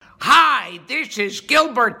Hi, this is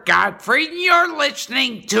Gilbert Godfrey, and you're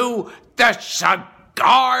listening to the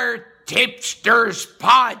Cigar Tipsters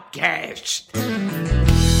Podcast.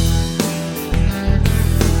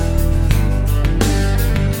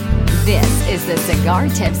 This is the Cigar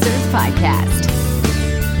Tipsters Podcast.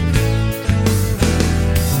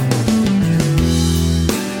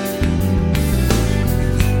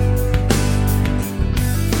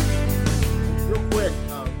 Real quick,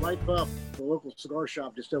 Light Puff, the local cigar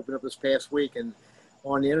shop, just opened up this past week, and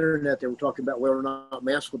on the internet they were talking about whether or not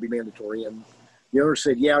masks will be mandatory, and the owner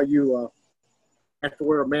said, yeah, you have to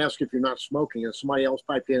wear a mask if you're not smoking, and somebody else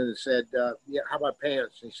piped in and said, yeah, how about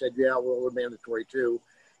pants? And he said, yeah, well, we're mandatory too.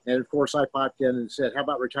 And of course I piped in and said, how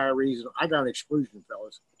about retirees? And I got an exclusion,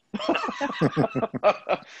 fellas.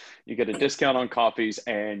 You get a discount on coffees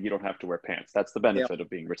and you don't have to wear pants. That's the benefit of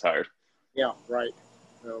being retired. Yeah, right.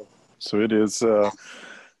 So it is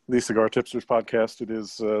the Cigar Tipsters Podcast. It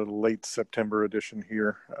is late September edition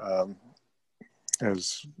here.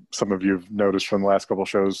 As some of you have noticed from the last couple of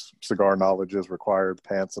shows, cigar knowledge is required.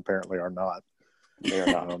 Pants apparently are not. They are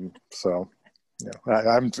not. So, yeah,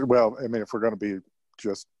 well, I mean, if we're going to be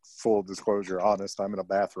just full disclosure honest, I'm in a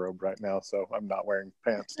bathrobe right now, so I'm not wearing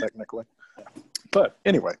pants technically. But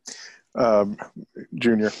anyway,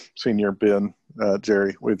 Junior, Senior, Ben,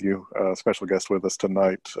 Jerry with you, special guest with us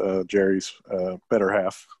tonight. Jerry's better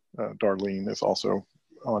half, Darlene, is also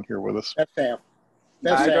on here with us. That's half.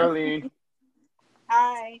 Hi, Darlene.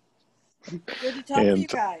 Hi. Good to talk to you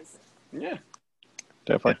guys. Yeah.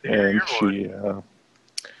 Definitely. And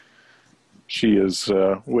she is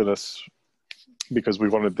with us because we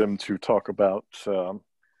wanted them to talk about their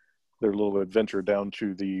little adventure down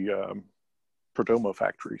to the Perdomo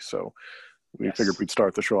factory. So we figured we'd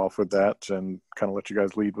start the show off with that and kind of let you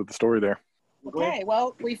guys lead with the story there. Okay,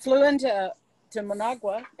 well, we flew into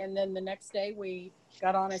Managua, and then the next day we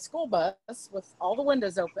got on a school bus with all the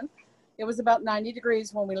windows open. It was about 90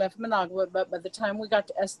 degrees when we left Managua, but by the time we got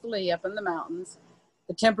to Esteli up in the mountains,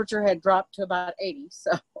 the temperature had dropped to about 80,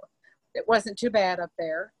 so it wasn't too bad up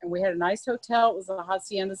there. And we had a nice hotel. It was a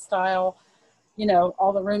hacienda style. You know,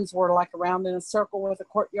 all the rooms were like around in a circle with a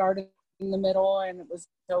courtyard in the middle, and it was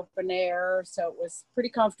open air, so it was pretty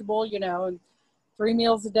comfortable, you know, and 3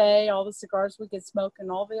 meals a day, all the cigars we could smoke,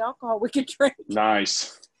 and all the alcohol we could drink.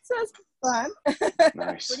 Nice. So it's fun.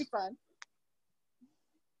 Nice. Pretty fun.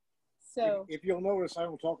 So if you'll notice, I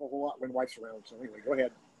don't talk a whole lot when wife's around, so anyway, go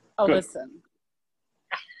ahead. Oh, Good. listen.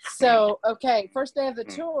 So, okay, first day of the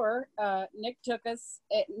tour, Nick took us.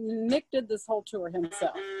 Nick did this whole tour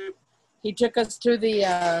himself. He took us to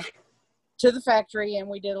the factory,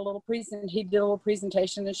 and he did a little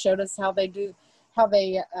presentation and showed us how they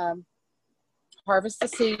harvest the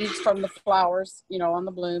seeds from the flowers, you know, on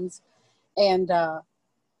the blooms, and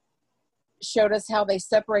showed us how they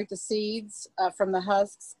separate the seeds from the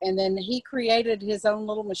husks. And then he created his own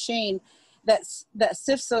little machine that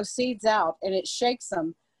sifts those seeds out, and it shakes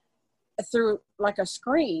them through like a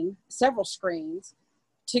screen, several screens,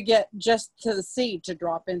 to get just to the seed to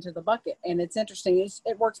drop into the bucket. And it's interesting.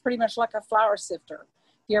 It works pretty much like a flour sifter.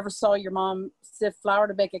 If you ever saw your mom sift flour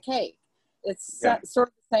to bake a cake, it's sort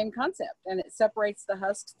of the same concept. And it separates the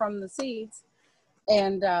husks from the seeds.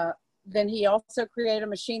 And then he also created a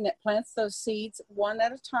machine that plants those seeds one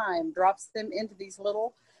at a time, drops them into these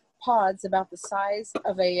little pods about the size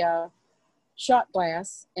of a shot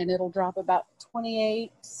glass, and it'll drop about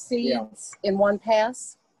 28 seeds in one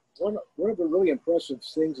pass. One of the really impressive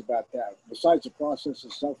things about that, besides the process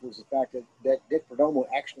itself, was the fact that Dick Perdomo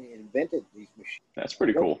actually invented these machines. That's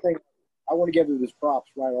pretty cool. I want to give him his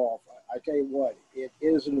props right off. I tell you what, it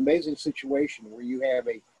is an amazing situation where you have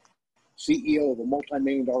a CEO of a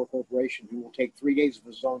multi-million-dollar corporation who will take 3 days of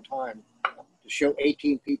his own time to show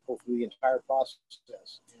 18 people through the entire process.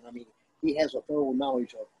 And I mean, he has a thorough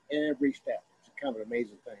knowledge of every step. It's kind of an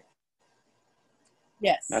amazing thing.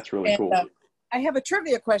 Yes. That's really cool. I have a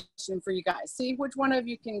trivia question for you guys. See which one of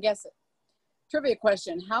you can guess it. Trivia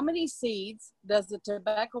question. How many seeds does the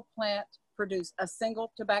tobacco plant produce? A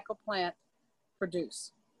single tobacco plant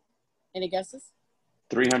produce? Any guesses?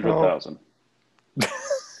 300,000.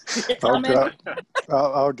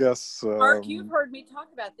 I'll guess. Mark, you've heard me talk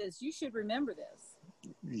about this. You should remember this.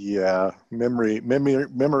 Yeah, memory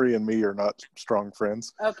and me are not strong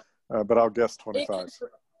friends. Okay. But I'll guess 25.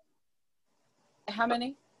 How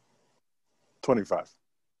many? 25.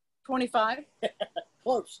 25?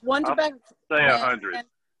 Close. One tobacco. Say 100.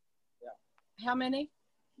 How many?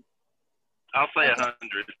 I'll say 100.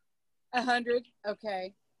 100?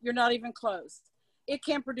 Okay. You're not even close. It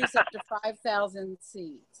can produce up to 5,000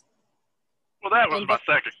 seeds. Well, that was my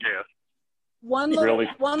second guess. one little Really?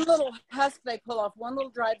 one little husk they pull off, one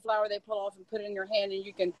little dried flower they pull off and put it in your hand, and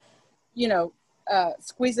you can,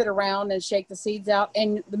 squeeze it around and shake the seeds out,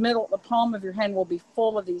 and the palm of your hand will be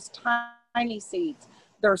full of these tiny seeds.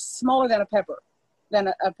 They're smaller than a pepper,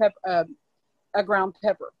 than a ground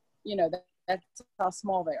pepper. That's how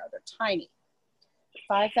small they are. They're tiny.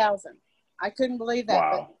 5,000. I couldn't believe that.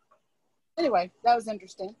 Wow. But anyway, that was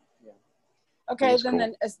interesting. Yeah. Okay, That's then,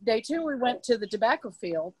 cool. then day 2, we went to the tobacco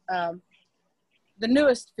field, the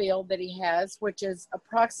newest field that he has, which is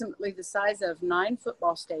approximately the size of 9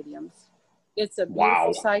 football stadiums. It's a beautiful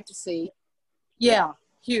Wow. sight to see. Yeah,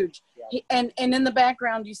 huge. Yeah. And in the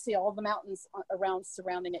background, you see all the mountains around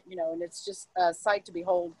surrounding it, and it's just a sight to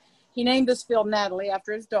behold. He named this field Natalie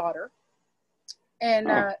after his daughter.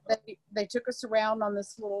 And they took us around on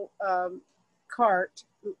this little cart,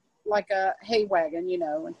 like a hay wagon,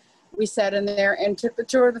 and we sat in there and took the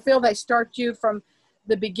tour of the field. They start you from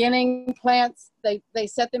the beginning plants. They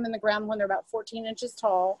set them in the ground when they're about 14 inches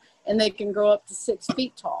tall, and they can grow up to 6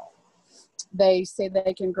 feet tall. They say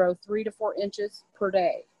they can grow 3 to 4 inches per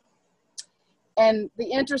day. And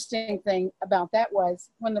the interesting thing about that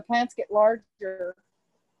was when the plants get larger,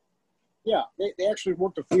 Yeah, they actually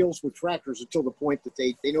work the fields with tractors until the point that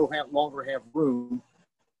they no longer have room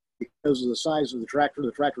because of the size of the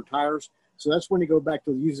tractor tires. So that's when they go back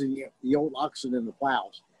to using the old oxen and the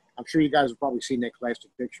plows. I'm sure you guys have probably seen that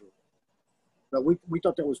classic picture. But we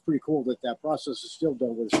thought that was pretty cool that process is still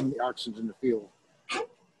done with the oxen in the field.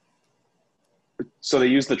 So they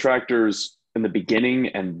use the tractors in the beginning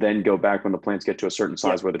and then go back when the plants get to a certain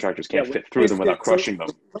size where the tractors can't fit through them without crushing them.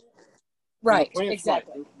 right, Plants,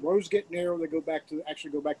 exactly. Right. The rows get narrow, they go back to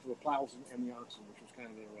the plows and the oxen, which was kind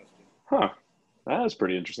of interesting. Huh. That is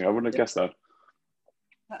pretty interesting. I wouldn't have guessed that.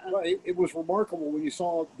 Well, it was remarkable when you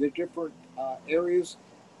saw the different areas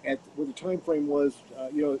at where the time frame was.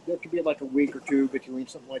 There could be like a week or two between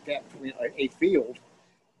something like that between a field,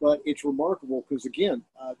 but it's remarkable because again,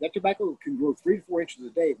 that tobacco can grow 3 to 4 inches a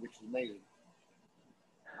day, which is amazing.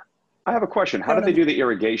 I have a question. How do they do the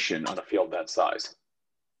irrigation on a field that size?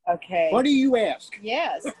 Okay. What do you ask?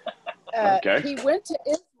 Yes. Okay. He went to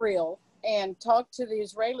Israel and talked to the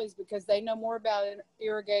Israelis because they know more about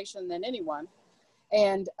irrigation than anyone.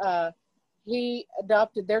 And he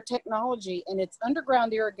adopted their technology, and it's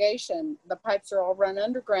underground irrigation. The pipes are all run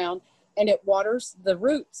underground, and it waters the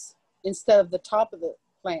roots instead of the top of the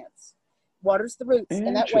plants. Waters the roots,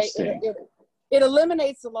 and that way it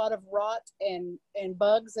eliminates a lot of rot and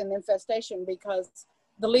bugs and infestation because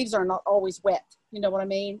the leaves are not always wet. You know what I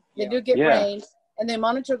mean? They do get rain, and they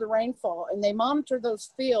monitor the rainfall, and they monitor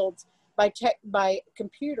those fields by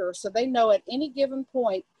computer, so they know at any given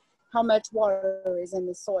point how much water is in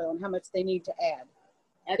the soil and how much they need to add.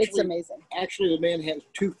 It's amazing. Actually, the man has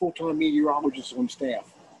 2 full-time meteorologists on staff.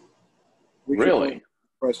 Really?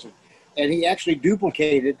 Impressive. And he actually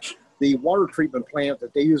duplicated the water treatment plant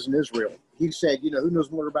that they use in Israel. He said, who knows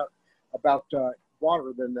more about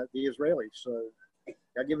water than the Israelis? So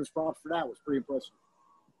I give him props for that. It was pretty impressive.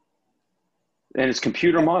 And it's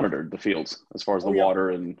computer monitored, the fields, as far as the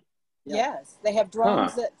water and... Yes, they have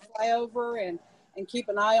drones that fly over and keep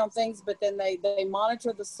an eye on things, but then they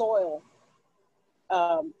monitor the soil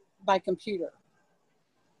by computer.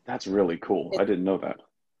 That's really cool. I didn't know that.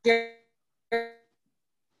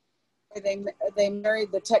 They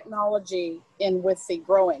married the technology in with the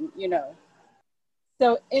growing,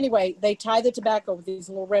 So anyway, they tie the tobacco with these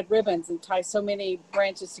little red ribbons and tie so many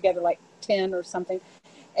branches together, like 10 or something.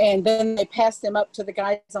 And then they pass them up to the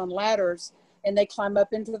guys on ladders, and they climb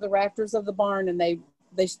up into the rafters of the barn, and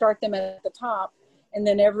they start them at the top. And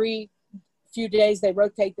then every few days they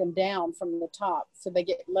rotate them down from the top. So they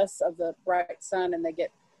get less of the bright sun, and they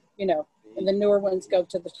get, and the newer ones go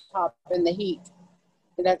to the top in the heat.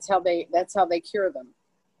 And that's how they cure them.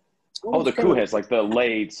 Oh, the coup has like the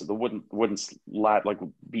lathes, the wooden slat, like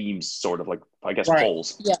beams, sort of like, I guess,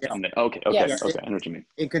 poles. Yeah. Okay. Yes. Okay. I know what you mean.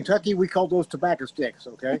 In Kentucky, we call those tobacco sticks,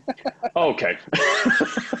 okay? Okay.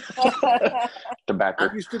 Tobacco.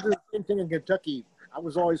 I used to do the same thing in Kentucky. I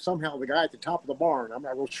was always somehow the guy at the top of the barn. I'm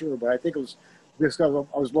not real sure, but I think it was because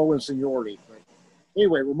I was low in seniority. But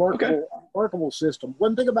anyway, remarkable system.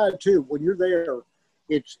 One thing about it, too, when you're there,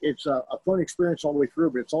 it's a fun experience all the way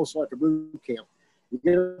through, but it's also like a boot camp. You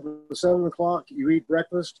get up at 7 o'clock, you eat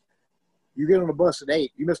breakfast, you get on a bus at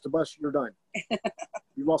 8. You missed the bus, you're done.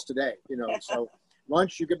 You lost a day, So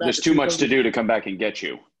lunch, you get back. There's too much to do to come back and get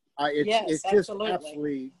you. It's just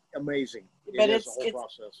absolutely amazing. But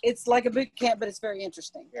process. It's like a boot camp, but it's very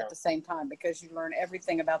interesting at the same time because you learn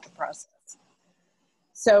everything about the process.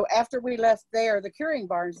 So after we left there, the curing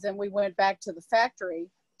barns, then we went back to the factory,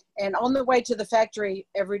 And on the way to the factory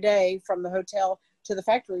every day from the hotel to the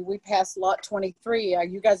factory, we passed lot 23.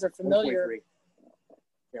 You guys are familiar. 123.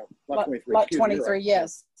 Yeah, lot 23. Lot Excuse me, 23, right.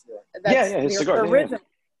 yes. Right. That's his the cigar. original.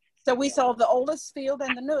 So we saw the oldest field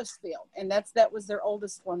and the newest field, and that was their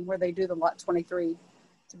oldest one where they do the lot 23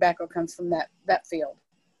 tobacco comes from that field.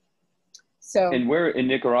 So And where in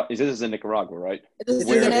Nicaragua? This is in Nicaragua, right? this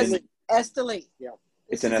where is in in- Esteli. Yeah.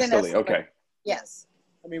 It's in Esteli. Okay. Yes.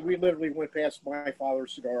 I mean, we literally went past My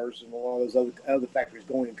Father's Cigars and a lot of those other factories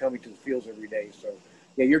going and coming to the fields every day. So,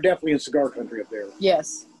 yeah, you're definitely in cigar country up there.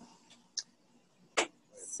 Yes.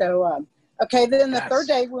 So, okay, then the third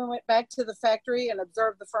day we went back to the factory and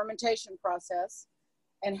observed the fermentation process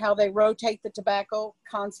and how they rotate the tobacco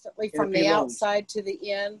constantly from the outside to the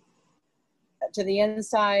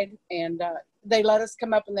inside. And they let us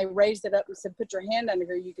come up and they raised it up and said, put your hand under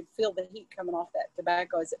here. You could feel the heat coming off that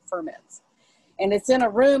tobacco as it ferments. And it's in a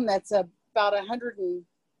room that's about 100 and...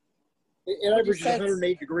 It averages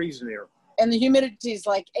 108 degrees in there. And the humidity is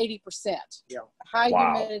like 80%. Yeah. High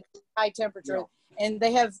Wow. humidity, high temperature. Yeah. And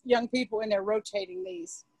they have young people in there rotating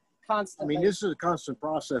these I constantly. mean, this is a constant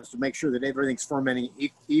process to make sure that everything's fermenting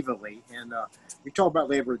evenly. And we talk about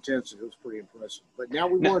labor intensive. It was pretty impressive. But now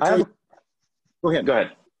we want to tell you... Go ahead. Go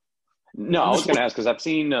ahead. No, I was going to ask because I've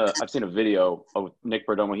seen a video of Nick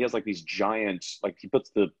Perdomo. He has like these giant, like he puts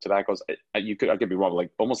the tobaccos. I could be wrong,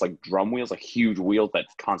 like almost like drum wheels, like huge wheels that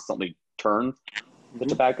constantly turn the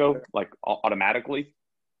tobacco like automatically.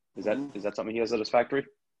 Is that something he has at his factory?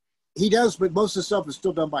 He does, but most of the stuff is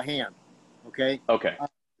still done by hand. Okay. Okay.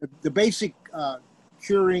 The basic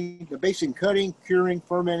curing, the basic cutting, curing,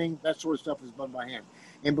 fermenting, that sort of stuff is done by hand.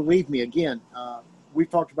 And believe me, again, we've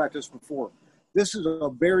talked about this before. This is a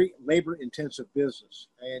very labor-intensive business.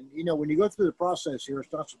 And, you know, when you go through the process here,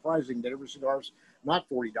 it's not surprising that every cigar is not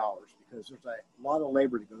 $40 because there's a lot of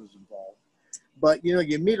labor that goes involved. But, you know,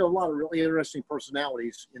 you meet a lot of really interesting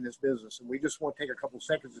personalities in this business. And we just want to take a couple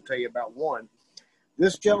seconds to tell you about one.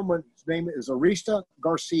 This gentleman's name is Arista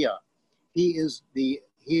Garcia. He is the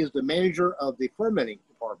manager of the fermenting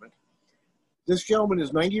department. This gentleman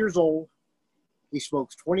is 90 years old. He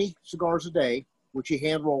smokes 20 cigars a day, which he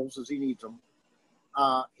hand rolls as he needs them.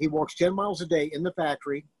 He works 10 miles a day in the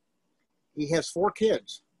factory. He has 4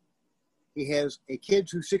 kids. He has a kid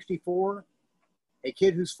who's 64, a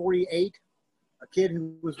kid who's 48, a kid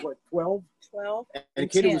who was, 12? 12. And a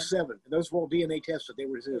kid who was 7. And those were all DNA tested. They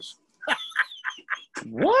were his.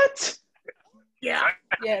 What? Yeah.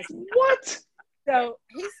 Yes. What? So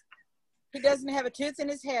he doesn't have a tooth in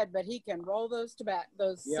his head, but he can roll those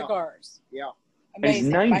cigars. Yeah. Amazing.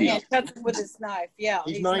 He's 90. By hand, touching with his knife. Yeah.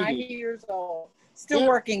 He's He's 90. 90 years old. Still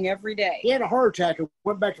working every day. He had a heart attack and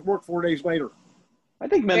went back to work 4 days later. I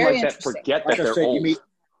think men Very like that interesting. forget that Like I they're said, old.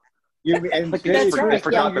 and Like, today That's is right. I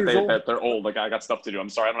forgot 50 that years old. they're old. Like, I got stuff to do. I'm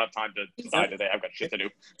sorry, I don't have time to die today. I've got shit to do.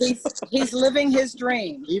 He's living his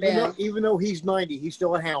dream. Even though he's 90, he's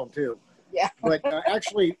still a hound too. Yeah. But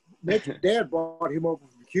actually, Nick's dad brought him over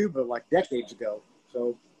from Cuba like decades ago.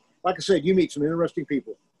 So, like I said, you meet some interesting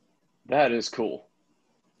people. That is cool.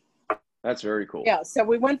 That's very cool. Yeah. So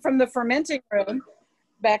we went from the fermenting room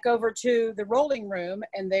back over to the rolling room,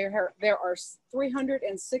 and there are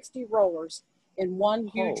 360 rollers in one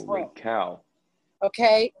huge Holy room. cow.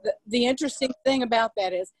 Okay. The interesting thing about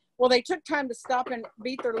that is, well, they took time to stop and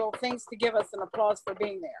beat their little things to give us an applause for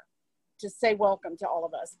being there, to say welcome to all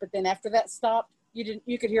of us. But then after that stopped,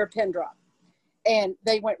 you could hear a pin drop. And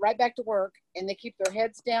they went right back to work, and they keep their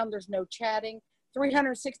heads down. There's no chatting.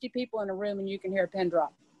 360 people in a room, and you can hear a pin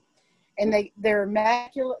drop. And they're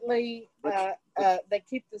immaculately, they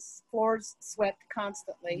keep the floors swept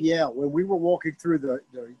constantly. Yeah, when we were walking through the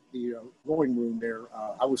rolling room there,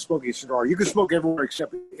 I was smoking a cigar. You could smoke everywhere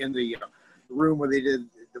except in the room where they did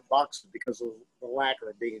the boxes because of the lacquer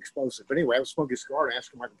of being explosive. But anyway, I was smoking a cigar and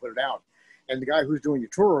asked him if I could put it out. And the guy who's doing the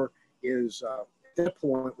tour is, at that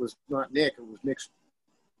point, was not Nick. It was Nick's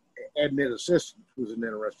admin assistant, who was an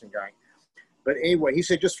interesting guy. But anyway, he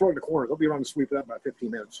said, just throw it in the corner. They'll be around to sweep it up in about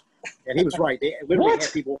 15 minutes. And he was right. They literally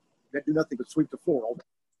had people that do nothing but sweep the floor all day.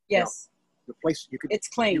 Yes. The place, It's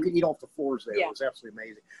clean. you could eat off the floors there. Yeah. It was absolutely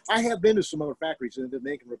amazing. I have been to some other factories in the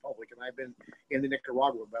Dominican Republic, and I've been in the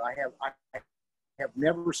Nicaragua, but I have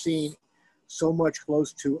never seen so much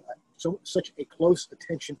such a close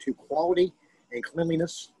attention to quality and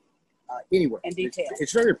cleanliness anywhere. And detail.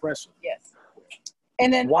 It's very impressive. Yes.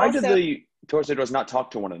 And then Why also, do the torcedores not talk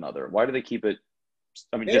to one another? Why do they keep it?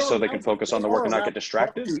 I mean, just so they can focus on the work and not get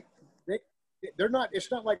distracted? They're not, it's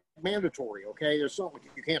not like mandatory, okay? There's not like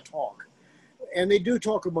you can't talk. And they do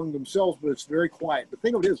talk among themselves, but it's very quiet. The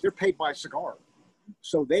thing of it is, they're paid by cigar.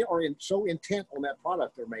 So they are so intent on that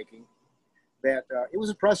product they're making that it was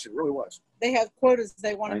impressive. It really was. They have quotas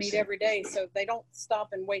they want to I meet see. every day, so they don't stop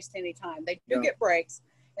and waste any time. They do No. get breaks,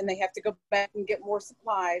 and they have to go back and get more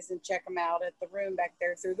supplies and check them out at the room back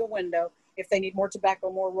there through the window if they need more tobacco,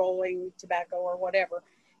 more rolling tobacco or whatever.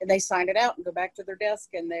 And they sign it out and go back to their desk,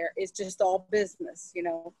 and it's just all business, you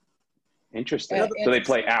know. Interesting. Uh, So they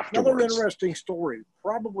play Another afterwards. interesting story.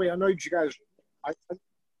 Probably, I know you guys.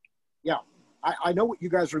 I know what you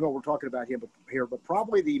guys are know we're talking about here, but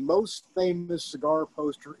probably the most famous cigar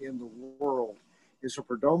poster in the world is a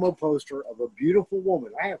Perdomo poster of a beautiful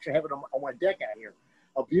woman. I actually have it on my deck out here.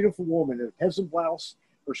 A beautiful woman in a peasant blouse,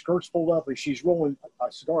 her skirts pulled up, and she's rolling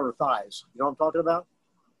a cigar in her thighs. You know what I'm talking about?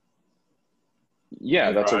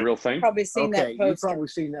 Yeah, that's a Right. real thing. Probably seen Okay, that you've poster. probably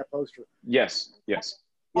seen that poster. Yes. Yeah,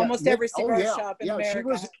 Almost Nick- every cigar shop in yeah,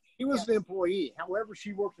 America. She was an employee. However,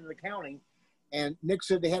 she worked in accounting, and Nick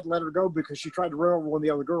said they had to let her go because she tried to run over one of the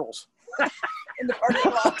other girls. In the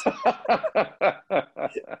parking lot.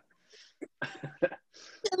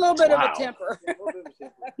 A little bit of Wow. a temper.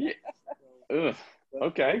 Ugh.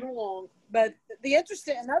 Okay. Moving along. But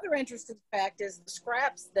another interesting fact is the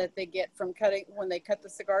scraps that they get from cutting when they cut the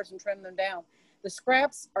cigars and trim them down. The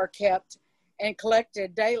scraps are kept and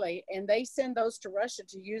collected daily, and they send those to Russia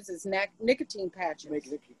to use as nicotine patches. Make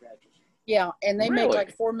nicotine patches. Yeah, and they make Really?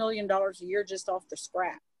 like $4 million a year just off the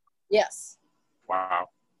scrap. Yes. Wow.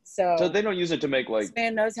 So they don't use it to make like this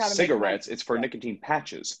man knows how to cigarettes. make It's for nicotine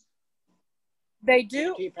patches. money. They do.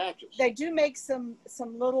 Nicotine patches. They do make some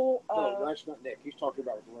little. No, that's not Nick. He's talking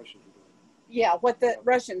about what the Russians are doing. Yeah, what the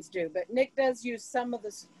Russians do, but Nick does use some of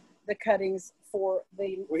the cuttings for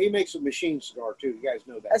Well, he makes a machine cigar too. You guys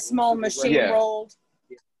know that. a small machine Yeah. rolled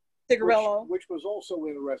cigarillo. Which was also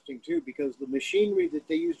interesting too, because the machinery that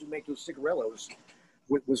they used to make those cigarillos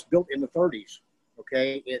was built in the 30s.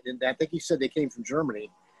 Okay, and I think he said they came from Germany,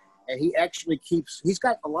 and he actually he's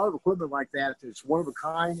got a lot of equipment like that that's one of a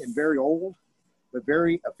kind and very old, but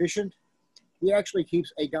very efficient. He actually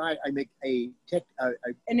keeps a guy, An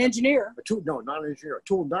engineer. a tool, no, not an engineer, a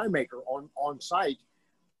tool and die maker on site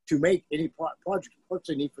to make any project parts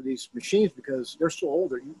they need for these machines because they're so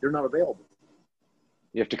old, they're not available.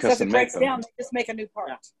 You have to So if custom it make breaks them. down, they just make a new part.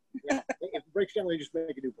 Yeah, if it breaks down, they just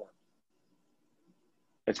make a new part.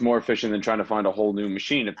 It's more efficient than trying to find a whole new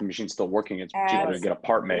machine. If the machine's still working, it's cheaper to get a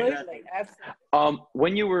part made. Absolutely.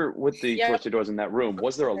 When you were with the Yeah. Torcedores in that room,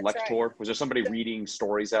 was there a That's lector? right. Was there somebody reading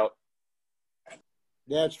stories out?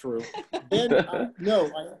 That's true. Ben,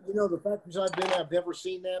 the factories I've been, I've never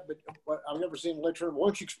seen that, but I've never seen a lecture. Why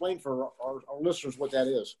don't you explain for our listeners what that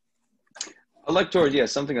is? A lector, yeah,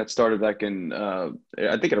 something that started back in, I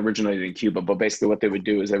think it originated in Cuba, but basically what they would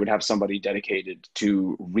do is they would have somebody dedicated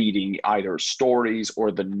to reading either stories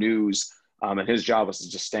or the news, and his job was to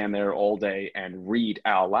just stand there all day and read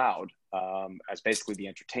out loud as basically the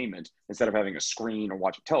entertainment. Instead of having a screen or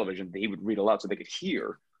watching television, he would read aloud so they could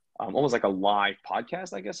hear, almost like a live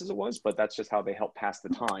podcast, I guess as it was, but that's just how they help pass the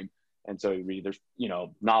time. And so you read either,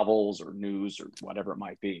 novels or news or whatever it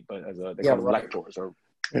might be, but as they call them lectors or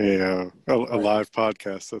A live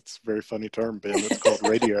podcast. That's a very funny term, Ben. It's called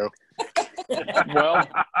radio. well,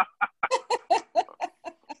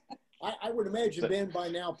 I would imagine, Ben, by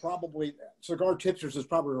now, probably Cigar Tipsters has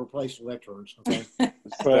probably replaced lecturers. Okay.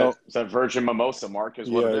 Well, is that Virgin Mimosa, Mark, is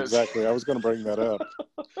what it is. exactly. I was going to bring that up.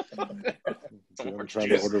 I'm trying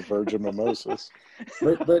to order Virgin Mimosas.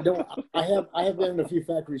 but no, I have been in a few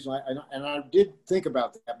factories, and I did think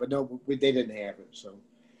about that, but no, they didn't have it. So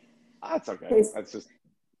That's okay. That's just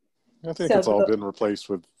I think it's all been replaced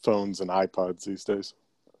with phones and iPods these days.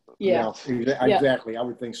 Yeah. Exactly. I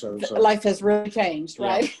would think so. Life has really changed,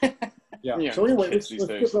 right? Yeah. So anyway, let's these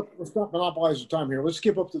days. stop monopolizing the time here. Let's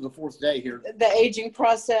skip up to the fourth day here. The aging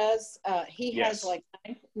process. He Yes. has like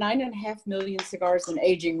 9.5 million cigars in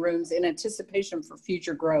aging rooms in anticipation for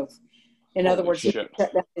future growth. In other Holy words, he shit.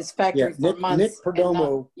 shut down his factory for Nick months.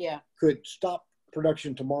 Perdomo and could stop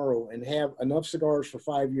production tomorrow and have enough cigars for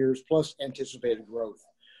 5 years plus anticipated growth.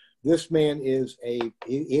 This man is a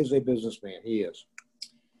businessman. He is.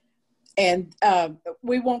 And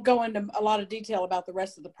we won't go into a lot of detail about the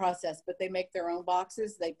rest of the process, but they make their own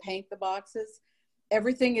boxes. They paint the boxes.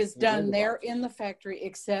 Everything is done there in the factory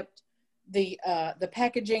except the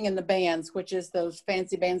packaging and the bands, which is those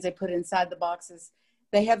fancy bands they put inside the boxes.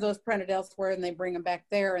 They have those printed elsewhere and they bring them back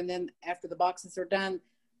there. And then after the boxes are done,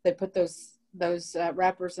 they put those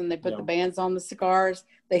wrappers and they put the bands on the cigars.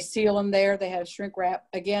 They seal them there. They have shrink wrap.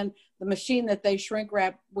 Again, the machine that they shrink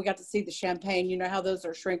wrap, we got to see the champagne. You know how those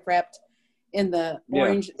are shrink wrapped in the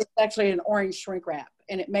orange. It's actually an orange shrink wrap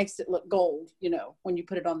and it makes it look gold, when you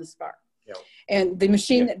put it on the cigar. Yeah. And the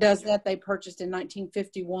machine that does that, they purchased in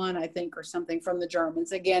 1951, I think, or something from the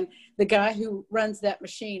Germans. Again, the guy who runs that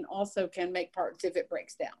machine also can make parts if it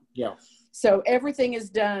breaks down. Yeah. So everything is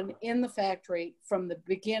done in the factory from the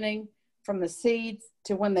beginning, from the seeds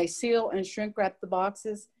to when they seal and shrink wrap the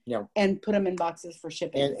boxes and put them in boxes for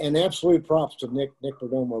shipping. And absolute props to Nick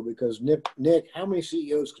Perdomo, because Nick, how many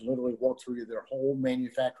CEOs can literally walk through their whole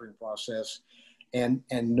manufacturing process and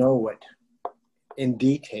know it in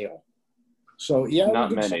detail? So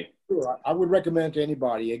not many. I would recommend it to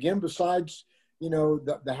anybody. Again, besides,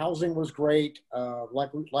 the housing was great.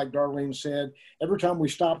 Like Darlene said, every time we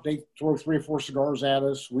stopped, they throw 3 or 4 cigars at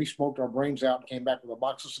us. We smoked our brains out and came back with a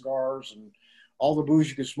box of cigars and all the booze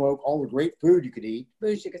you could smoke, all the great food you could eat.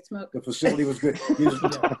 Booze you could smoke. The facility was good. He's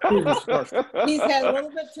had a little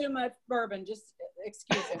bit too much bourbon. Just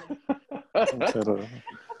excuse him. Had a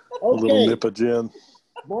little nip of gin.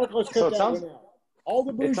 Mark, let's cut that one out. All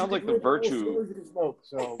the booze it sounds like the virtue. You can smoke.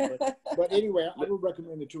 So, but anyway, I would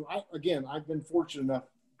recommend the tour. I've been fortunate enough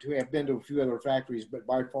to have been to a few other factories, but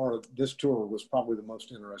by far this tour was probably the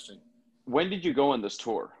most interesting. When did you go on this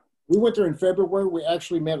tour? We went there in February. We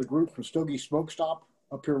actually met a group from Stogie Smoke Stop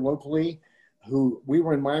up here locally, who we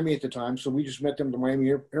were in Miami at the time, so we just met them at the Miami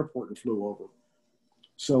airport and flew over.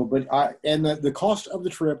 So, but the cost of the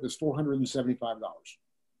trip is $475.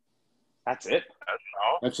 That's it.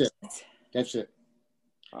 That's it. That's it.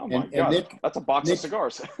 Oh my God! Nick, that's a box of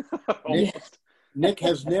cigars. Nick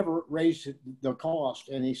has never raised the cost,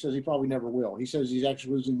 and he says he probably never will. He says he's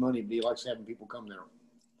actually losing money, but he likes having people come there.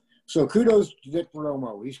 So kudos to Nick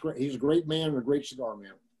Perdomo. He's great. He's a great man and a great cigar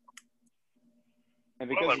man. And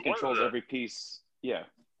because he controls every piece, Yeah,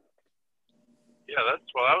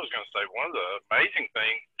 that's what I was going to say. One of the amazing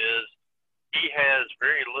things is he has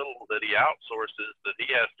very little that he outsources that he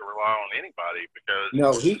has to rely on anybody because.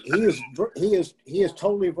 No, he is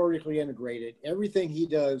totally vertically integrated. Everything he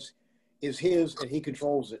does is his, and he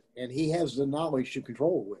controls it, and he has the knowledge to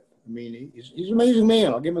control it with. I mean, he's an amazing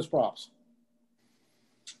man. I'll give him his props.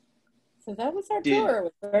 So that was our tour. It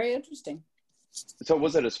was very interesting. So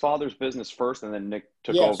was it his father's business first, and then Nick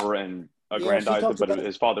took over and aggrandized it, but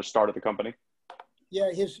his father started the company?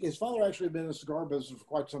 Yeah, his father actually had been in the cigar business for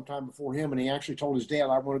quite some time before him, and he actually told his dad,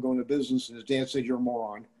 I want to go into business, and his dad said, you're a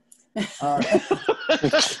moron.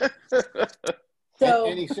 So,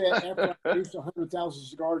 and he said, after I produced 100,000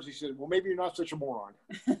 cigars, he said, well, maybe you're not such a moron.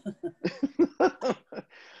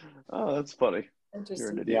 Oh, that's funny.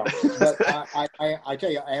 Interesting. Yeah, but I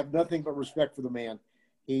tell you, I have nothing but respect for the man.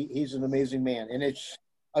 He's an amazing man. And it's,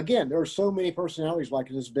 again, there are so many personalities like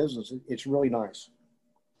in this business. It's really nice.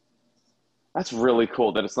 That's really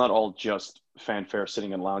cool that it's not all just fanfare,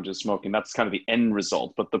 sitting in lounges, smoking. That's kind of the end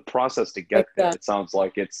result. But the process to get there, it sounds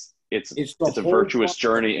like it's a virtuous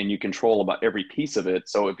journey, and you control about every piece of it.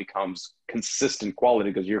 So it becomes consistent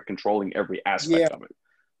quality because you're controlling every aspect of it.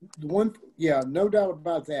 No doubt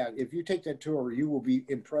about that. If you take that tour, you will be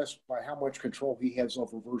impressed by how much control he has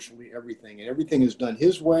over virtually everything. And everything is done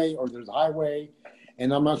his way, or there's a highway.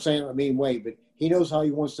 And I'm not saying a mean way, but he knows how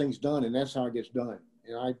he wants things done, and that's how it gets done.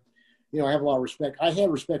 And I have a lot of respect. I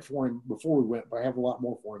had respect for him before we went, but I have a lot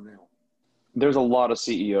more for him now. There's a lot of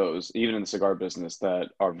CEOs, even in the cigar business, that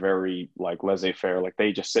are very like laissez-faire. Like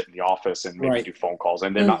they just sit in the office and maybe do phone calls,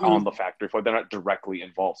 and they're not on the factory floor. They're not directly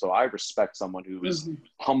involved. So I respect someone who is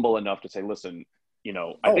humble enough to say, listen,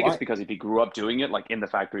 I think it's because if he grew up doing it, like in the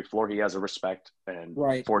factory floor, he has a respect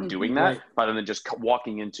for doing that, rather than just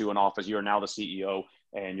walking into an office. You're now the CEO,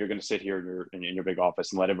 and you're going to sit here in your big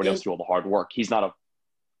office and let everybody else do all the hard work. He's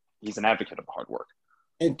an advocate of the hard work.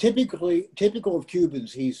 And typical of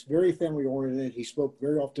Cubans, he's very family oriented. He spoke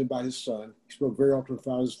very often about his son. He spoke very often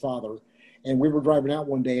about his father. And we were driving out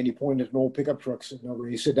one day, and he pointed at an old pickup truck sitting over.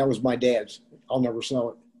 And he said, "That was my dad's. I'll never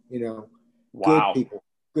sell it." Wow. Good people,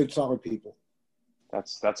 good solid people.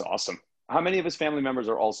 That's awesome. How many of his family members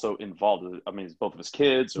are also involved? I mean, is both of his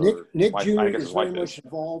kids or Nick Jr. is very much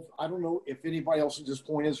involved. I don't know if anybody else at this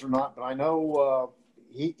point is or not, but I know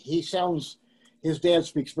he sounds. His dad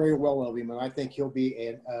speaks very well of him, and I think he'll be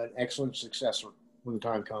an excellent successor when the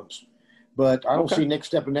time comes. But I don't see Nick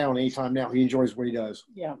stepping down anytime now. He enjoys what he does.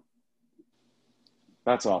 Yeah.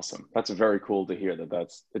 That's awesome. That's very cool to hear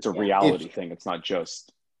it's a reality thing. It's not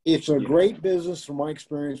just. It's a great business from my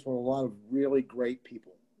experience for a lot of really great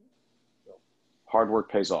people. So. Hard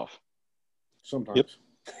work pays off. Sometimes. Yep.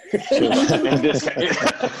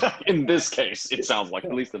 in this case, it sounds like,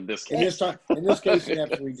 at least in this case. In this case, it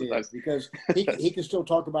absolutely did, because he can still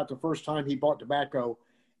talk about the first time he bought tobacco,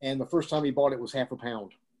 and the first time he bought it was half a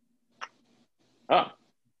pound. Oh.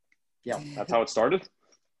 Yeah. That's how it started?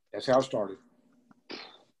 That's how it started.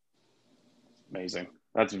 Amazing.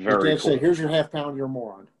 That's Your very dad cool. said, "Here's your half pound, you're a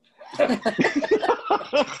moron." Show me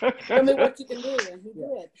what you can do, and he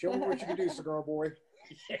did. Show me what you can do, cigar boy.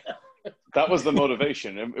 That was the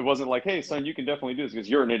motivation. It wasn't like, hey, son, you can definitely do this because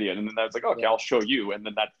you're an idiot. And then that's like, okay, I'll show you. And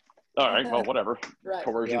then that, all right, well, whatever. Right.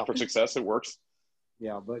 Coercion for success, it works.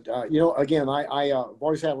 Yeah, but you know, again, I've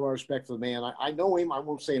always had a lot of respect for the man. I know him. I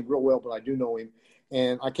won't say him real well, but I do know him,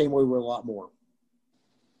 and I came away with a lot more.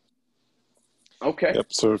 Okay. Yep.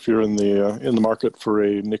 So if you're in the market for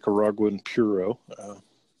a Nicaraguan puro,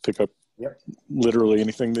 pick up literally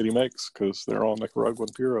anything that he makes because they're all Nicaraguan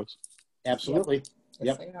puros. Absolutely.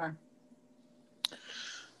 Yes, they are.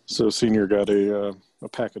 So Senior got a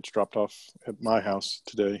package dropped off at my house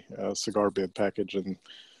today, a cigar bid package, and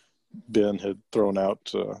Ben had thrown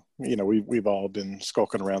out, we've all been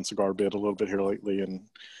skulking around cigar bid a little bit here lately, and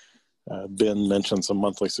Ben mentioned some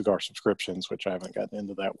monthly cigar subscriptions, which I haven't gotten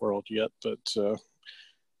into that world yet, but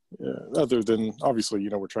other than, obviously,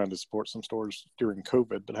 we're trying to support some stores during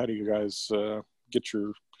COVID, but how do you guys get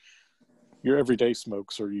your everyday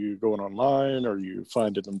smokes? Are you going online? Are you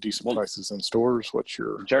finding them decent prices in stores? What's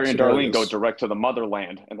your Jerry and Darlene go direct to the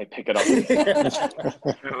motherland and they pick it up. They pick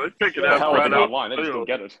it up Hell, right they go out online. They just go field.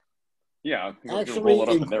 get it. Yeah, you Actually, roll it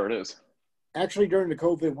up and there it is. Actually, during the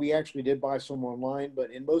COVID, we actually did buy some online,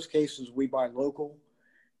 but in most cases, we buy local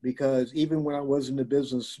because even when I was in the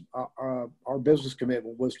business, our business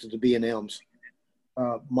commitment was to the B&Ms.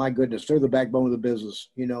 My goodness, they're the backbone of the business,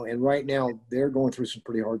 and right now they're going through some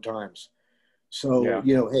pretty hard times. So,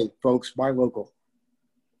 hey, folks, buy local.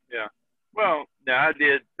 Yeah. Well, now I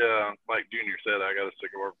did, like Junior said, I got a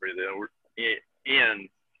cigar video. We're in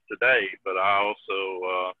today, but I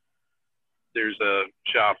also, there's a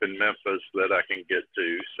shop in Memphis that I can get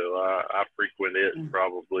to. So I frequent it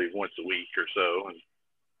probably once a week or so and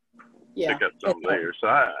pick up some there. So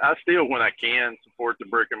I still, when I can, support the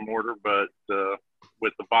brick and mortar, but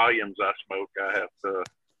with the volumes I smoke, I have to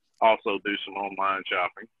also do some online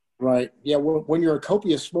shopping. Right. Yeah. Well, when you're a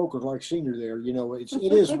copious smoker like Senior there,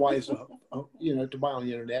 it is wise, to buy on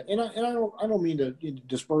the internet. And I don't mean to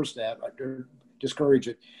disperse that or discourage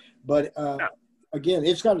it, but again,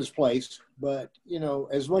 it's got its place. But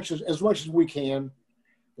as much as we can,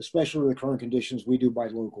 especially with the current conditions, we do buy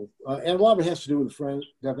local. And a lot of it has to do with the fact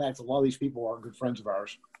that a lot of these people are good friends of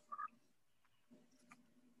ours.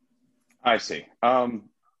 I see.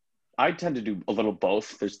 I tend to do a little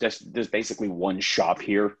both. There's basically one shop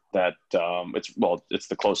here that it's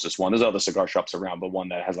the closest one. There's other cigar shops around, but one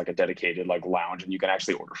that has like a dedicated like lounge and you can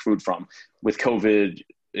actually order food from. With COVID,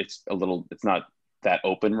 it's not that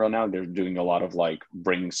open right now. They're doing a lot of like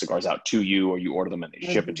bringing cigars out to you, or you order them and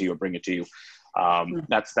they ship it to you or bring it to you.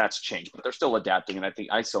 That's changed, but they're still adapting. And I think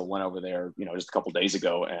I still went over there, just a couple of days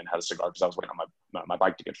ago and had a cigar because I was waiting on my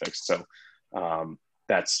bike to get fixed. So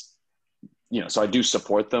that's. So I do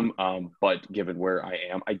support them, but given where I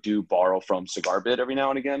am, I do borrow from Cigar Bid every now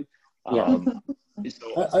and again. So as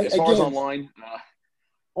far as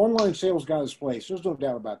online sales got its place. There's no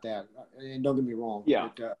doubt about that. And don't get me wrong. Yeah.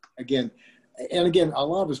 But, again, a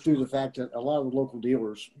lot of it's due to the fact that a lot of the local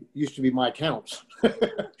dealers used to be my accounts.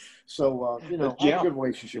 So, I have a good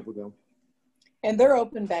relationship with them. And they're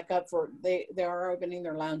open back up they are opening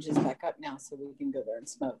their lounges back up now so we can go there and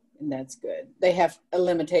smoke. And that's good. They have a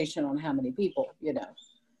limitation on how many people,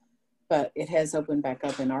 but it has opened back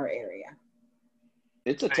up in our area.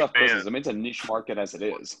 It's a tough business. I mean, it's a niche market as it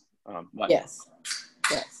is. Yes.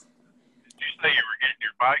 Did you say you were getting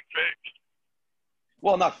your bike fixed?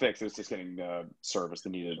 Well, not fixed. It was just getting serviced. It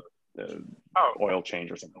needed oil change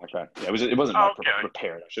or something like that. Yeah, it wasn't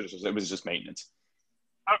repaired. It was just maintenance.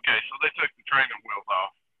 Okay, so they took the training wheels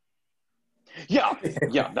off.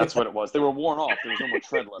 Yeah, that's what it was. They were worn off. There was no more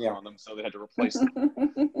tread left on them, so they had to replace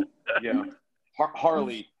them. Yeah,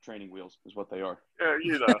 Harley training wheels is what they are. Yeah,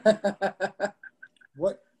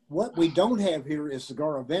 What we don't have here is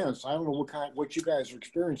cigar events. I don't know what you guys are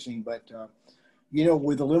experiencing, but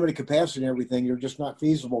with the limited capacity and everything, they're just not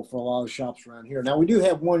feasible for a lot of shops around here. Now we do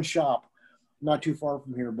have one shop not too far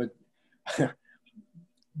from here, but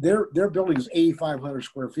their building is 8,500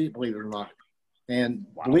 square feet, believe it or not. And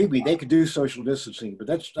believe me, they could do social distancing, but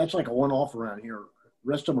that's like a one-off around here. The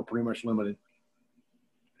rest of them are pretty much limited.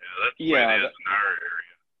 Yeah, that's the way it is in our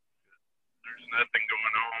area. There's nothing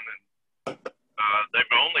going on, and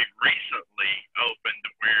they've only recently opened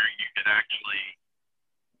to where you can actually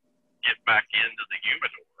get back into the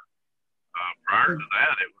humidor. Prior to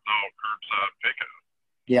that, it was all curbside pickup.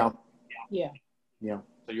 Yeah.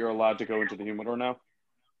 So you're allowed to go into the humidor now?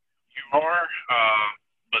 You are,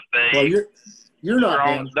 but you're not.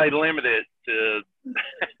 Man. They limit it to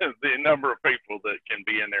the number of people that can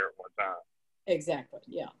be in there at one time. Exactly.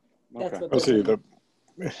 Yeah. That's Okay. what Well, they're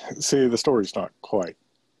doing. the story's not quite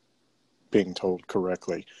being told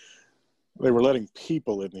correctly. They were letting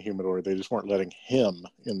people in the humidor. They just weren't letting him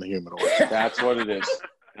in the humidor. That's what it is.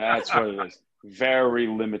 That's what it is. Very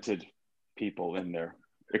limited people in there,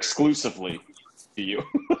 exclusively to you.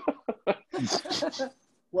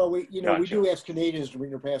 Well, we Gotcha. do ask Canadians to bring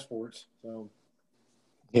their passports. So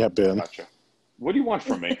Yeah, Ben. Gotcha. What do you want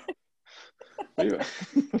from me? What's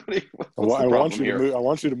the I want problem you here? to move. I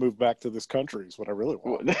want you to move back to this country. Is what I really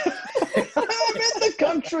want. I'm in the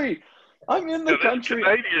country. I'm in the This country.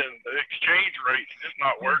 Canadian exchange rate's just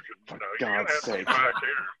not working. So you're gonna God's have to sake. be back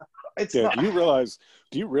here. It's Yeah. not.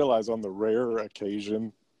 Do you realize on the rare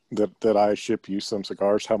occasion that I ship you some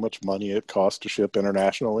cigars, how much money it costs to ship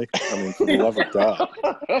internationally? I mean, for the love of God.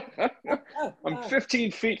 I'm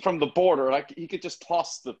 15 feet from the border, and he could just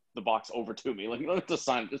toss the box over to me. Like, you don't have to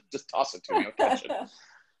sign it. Just toss it to me. I'll catch it.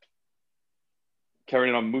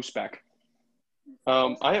 Carrying it on mooseback.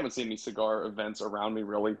 I haven't seen any cigar events around me,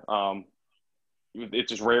 really.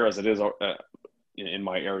 It's as rare as it is in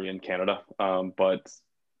my area in Canada. But,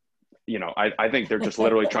 I think they're just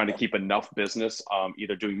literally trying to keep enough business,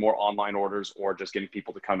 either doing more online orders or just getting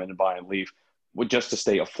people to come in and buy and leave, just to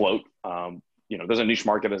stay afloat. There's a niche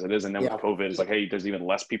market as it is, and then with COVID, it's like, hey, there's even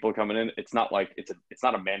less people coming in. It's not like it's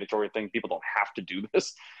not a mandatory thing. People don't have to do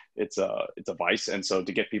this. It's a vice, and so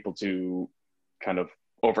to get people to kind of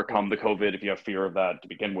overcome the COVID, if you have fear of that to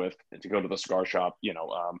begin with, and to go to the cigar shop,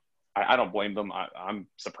 I don't blame them. I'm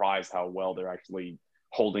surprised how well they're actually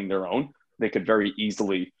holding their own. They could very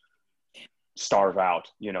easily starve out,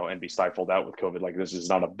 and be stifled out with COVID. Like, this is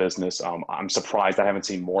not a business. I'm surprised I haven't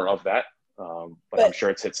seen more of that. But I'm sure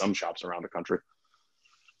it's hit some shops around the country.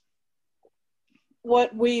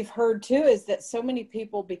 What we've heard too is that so many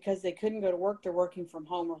people, because they couldn't go to work, they're working from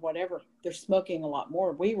home or whatever, they're smoking a lot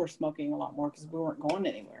more. We were smoking a lot more because we weren't going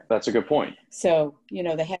anywhere. That's a good point. So, they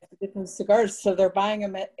have to get those cigars. So they're buying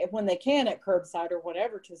them when they can at curbside or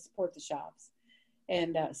whatever to support the shops.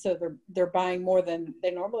 And so they're buying more than they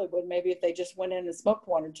normally would, maybe if they just went in and smoked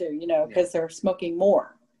one or two, because they're smoking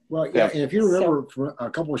more. Well, yeah, and if you remember from a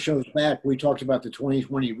couple of shows back, we talked about the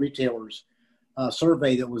 2020 retailers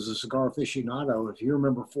survey that was a cigar aficionado. If you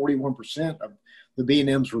remember, 41% of the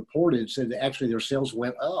B&Ms reported said that actually their sales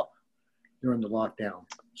went up during the lockdown.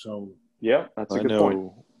 So yeah, that's a good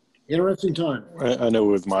point. Interesting time. I know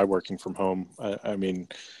with my working from home, I mean,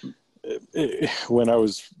 when I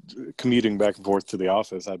was commuting back and forth to the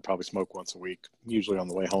office, I'd probably smoke once a week, usually on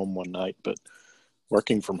the way home one night. But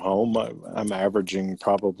working from home, I'm averaging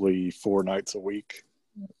probably 4 nights a week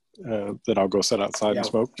that I'll go sit outside and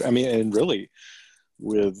smoke. I mean, and really,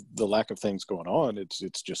 with the lack of things going on, it's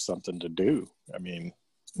just something to do. I mean,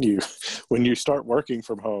 when you start working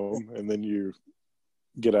from home and then you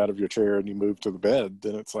get out of your chair and you move to the bed,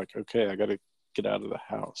 then it's like, okay, I got to get out of the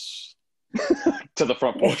house. To the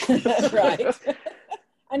front porch. Right.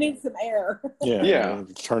 I need some air. Yeah.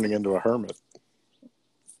 Turning into a hermit.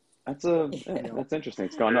 That's interesting.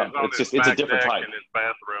 It's gone up. It's a different type. In his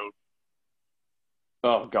bathrobe.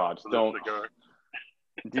 Oh God, don't.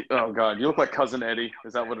 Oh God, you look like Cousin Eddie.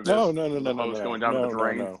 Is that what it is? No. Going down the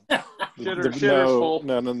drain. No. Shitter's full.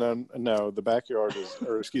 No. The backyard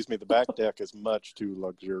the back deck is much too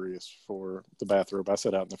luxurious for the bathrobe. I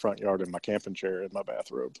sit out in the front yard in my camping chair in my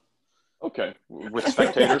bathrobe. Okay, with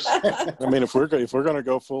spectators. I mean, if we're gonna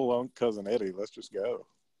go full on Cousin Eddie, let's just go.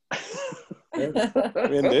 And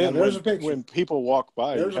then when people walk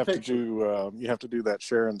by, you have to do that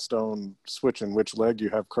Sharon Stone switching which leg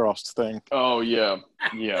you have crossed thing. Oh yeah.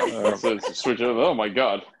 Switch. Oh my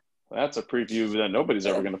God, that's a preview that nobody's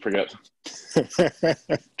ever going to forget.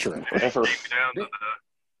 True. Ever. He came down to the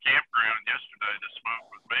campground yesterday to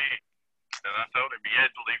smoke with me, and I told him he had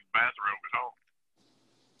to leave the bathroom at home.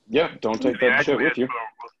 Yeah, don't take that shit with you.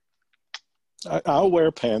 I'll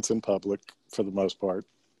wear pants in public for the most part.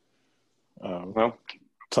 Well,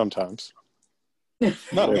 sometimes.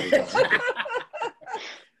 Not every time.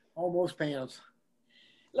 Almost pants.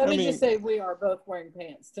 Let me just say we are both wearing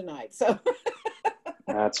pants tonight. So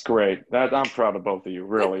that's great. I'm proud of both of you,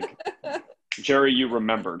 really. Jerry, you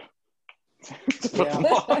remembered. He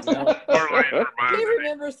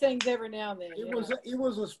remembers things every now and then. It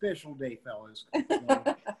was a special day, fellas.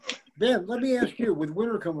 Ben, let me ask you, with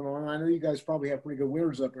winter coming on, I know you guys probably have pretty good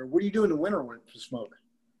winters up there. What do you do in the winter to smoke?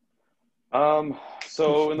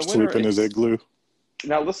 So in the winter, sleep in his igloo.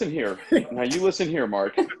 Now listen here. Now you listen here,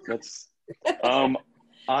 Mark. That's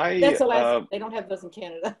That's the last. They don't have those in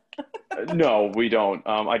Canada. No, we don't.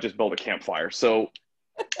 I just built a campfire. So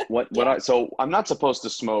so I'm not supposed to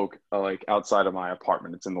smoke like outside of my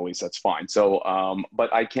apartment. It's in the lease. That's fine. So,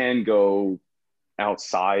 but I can go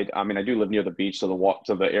outside. I mean, I do live near the beach, so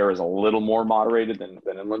the air is a little more moderated than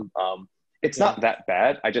inland. It's Yeah. not that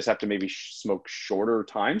bad. I just have to maybe smoke shorter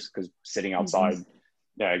times because sitting outside,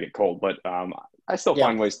 I get cold. But I still Yeah.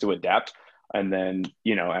 find ways to adapt. And then,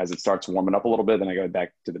 as it starts warming up a little bit, then I go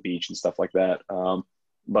back to the beach and stuff like that.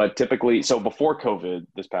 But typically, so before COVID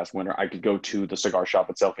this past winter, I could go to the cigar shop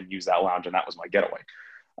itself and use that lounge, and that was my getaway.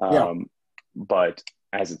 But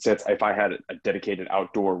as it sits, if I had a dedicated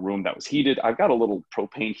outdoor room that was heated, I've got a little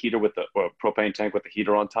propane heater propane tank with the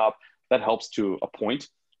heater on top. That helps to a point.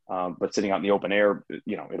 But sitting out in the open air,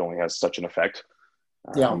 it only has such an effect.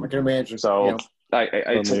 I can imagine. So yeah.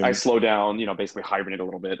 I slow down, basically hibernate a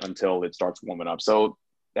little bit until it starts warming up. So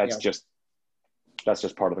that's just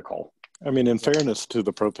part of the call. I mean, in fairness to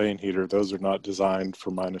the propane heater, those are not designed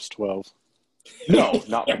for -12. No,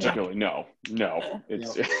 not particularly. No.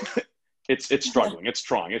 It's it's struggling. It's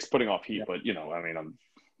strong. It's putting off heat, but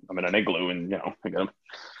I'm in an igloo, and I get them.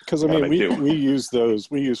 Because I mean, we use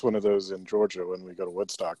those. We use one of those in Georgia when we go to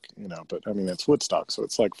Woodstock. But I mean, it's Woodstock, so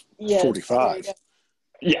it's like 45.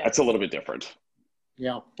 Yeah, it's a little bit different.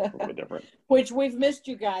 Yeah, a little bit different. Which we've missed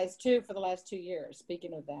you guys too for the last 2 years.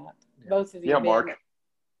 Speaking of that, both of you. Yeah, Mark.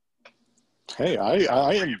 Hey,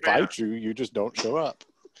 I invite you. You just don't show up.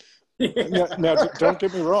 Now, don't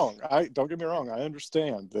get me wrong. I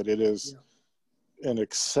understand that it is an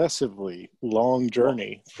excessively long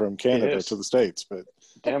journey from Canada to the States, but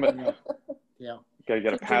damn it, gotta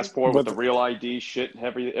get a passport with the real ID,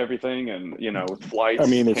 everything, and flights. I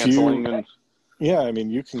mean, if canceling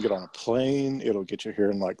you can get on a plane. It'll get you here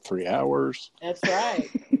in like 3 hours. That's right.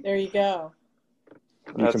 There you go.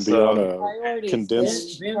 You can be on a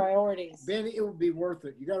condensed. Priorities. Ben, it would be worth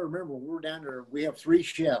it. You got to remember, we're down there. We have 3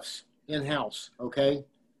 chefs in house. Okay.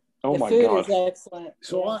 Oh my God. God. The food is excellent.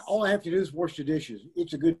 So all I have to do is wash the dishes.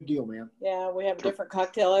 It's a good deal, man. Yeah, we have a different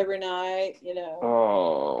cocktail every night.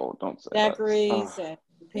 Oh, don't say daiquiris and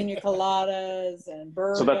pina coladas and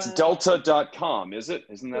bourbon. So that's delta.com, is it?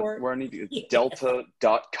 Isn't that where I need to get?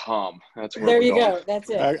 Delta.com. That's where there you go. That's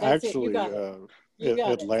it. Actually, You got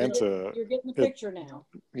it. Atlanta. You're getting the picture now.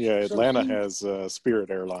 Yeah, Atlanta has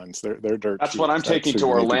Spirit Airlines. They're dirt That's cheap. what I'm taking to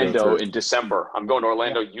Orlando in December. I'm going to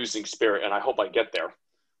Orlando using Spirit, and I hope I get there.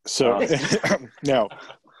 So now,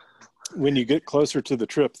 when you get closer to the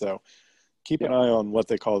trip, though, keep an eye on what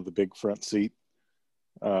they call the big front seat.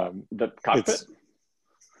 The cockpit.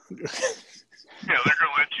 Yeah, they're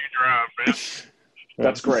gonna let you drive, man.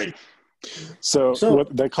 That's great. So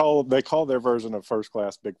what they call their version of first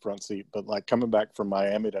class big front seat, but like coming back from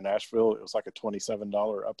Miami to Nashville, it was like a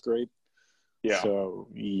 $27 upgrade. Yeah. So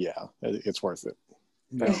it's worth it.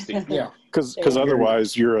 Yeah. Because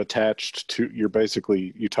otherwise you tie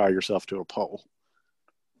yourself to a pole.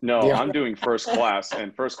 No, I'm doing first class,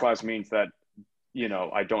 and first class means that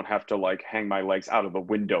I don't have to like hang my legs out of the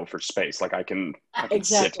window for space. Like I can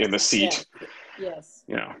sit in the seat. Yes.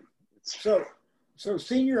 So,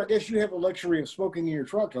 Senior, I guess you have the luxury of smoking in your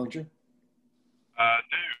truck, don't you? I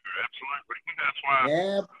do, absolutely. That's why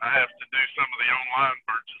I have to do some of the online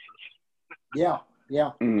purchases. Yeah.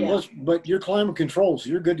 Well, but you're climate control,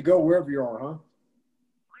 so you're good to go wherever you are, huh?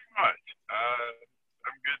 Pretty much.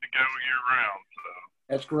 I'm good to go year-round. So.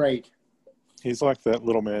 That's great. He's like that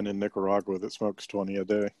little man in Nicaragua that smokes 20 a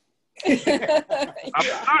day. I'm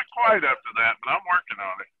not quite up to that, but I'm working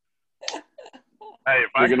on it. Hey,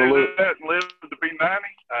 if I can do that and live to be 90, hey,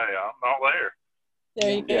 I'm all there.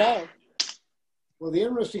 There you go. Well, the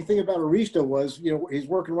interesting thing about Aristo was, he's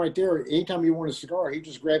working right there. Anytime you want a cigar, he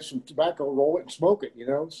just grabs some tobacco, roll it, and smoke it,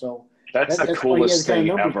 So that's the coolest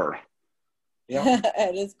thing ever. Yeah,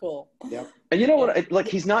 it is cool. Yep. And you know what? Like,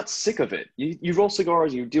 he's not sick of it. You roll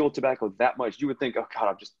cigars, you deal with tobacco that much. You would think, oh God,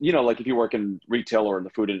 I'm just, like if you work in retail or in the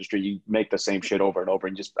food industry, you make the same shit over and over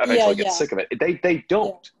and just eventually get sick of it. They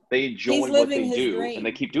don't. Yeah. They enjoy what they do, and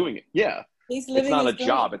they keep doing it. Yeah. He's living it's not his a dream.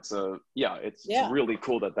 job. It's really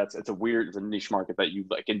cool it's a niche market that you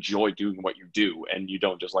like enjoy doing what you do, and you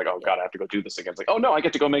don't just like, oh God, I have to go do this again. It's like, oh no, I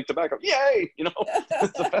get to go make tobacco. Yay!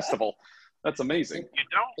 It's a festival. That's amazing.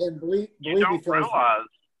 You don't realize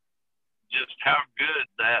just how good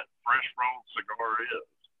that fresh rolled cigar is.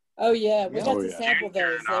 Oh yeah, we got to sample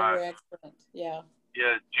those. They were excellent. Yeah.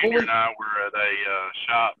 Yeah, Junior and I were at a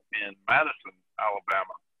shop in Madison,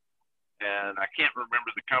 Alabama, and I can't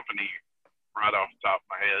remember the company right off the top of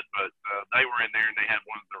my head, but they were in there and they had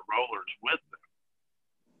one of their rollers with them,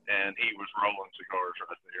 and he was rolling cigars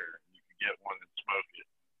right there. You could get one and smoke it.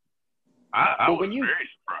 I was very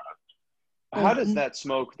surprised. How does that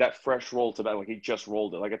smoke, that fresh roll tobacco, like he just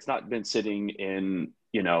rolled it, like it's not been sitting in,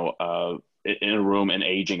 in a room and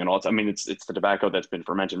aging and all that. I mean, it's the tobacco that's been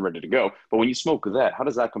fermented and ready to go. But when you smoke that, how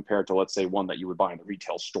does that compare to, let's say, one that you would buy in a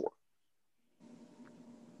retail store?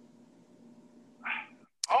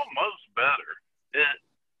 Almost better.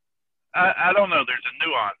 I don't know. There's a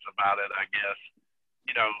nuance about it, I guess.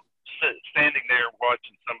 You know, standing there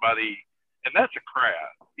watching somebody, and that's a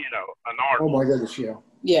craft, you know, an art. Oh my goodness, yeah.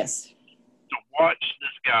 Yes. To watch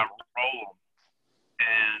this guy roll them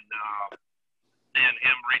and then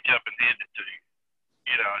him reach up and hand it to you.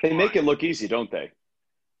 You know, They make it look easy, don't they?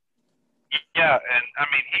 Yeah, and I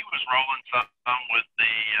mean, he was rolling some with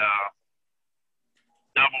the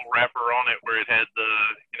double wrapper on it, where it had the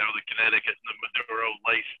Connecticut and the Maduro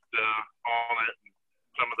laced on it. And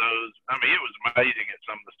some of those, I mean, it was amazing at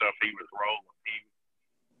some of the stuff he was rolling. He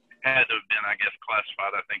had to have been, I guess,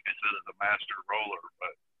 classified, I think they said, as a master roller,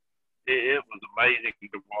 but it was amazing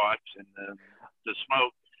to watch. And then the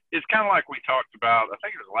smoke, it's kind of like we talked about, I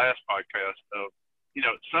think it was the last podcast, of, you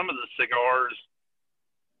know, some of the cigars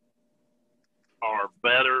are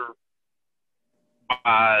better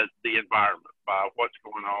by the environment, by what's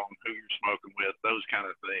going on, who you're smoking with, those kind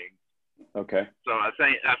of things. Okay. So I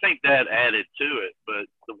think that added to it, but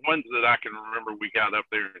the ones that I can remember we got up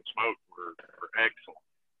there and smoked were excellent.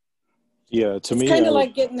 Yeah, to me, It's kind of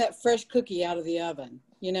like getting that fresh cookie out of the oven,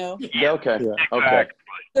 you know? Yeah. Okay. Yeah. Okay. Exactly.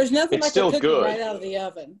 There's nothing It's like still a cookie good. right out of the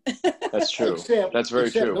oven. That's true. Except, That's very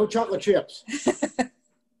true. No chocolate chips.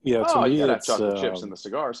 yeah, to Oh, me, you gotta have it's chocolate chips in the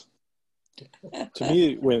cigars. to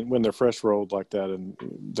me when they're fresh rolled like that and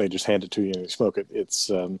they just hand it to you and you smoke it, it's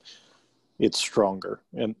stronger,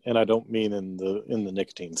 and I don't mean in the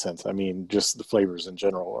nicotine sense. I mean just the flavors in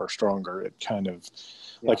general are stronger. It kind of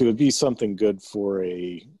like it would be something good for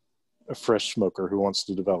a fresh smoker who wants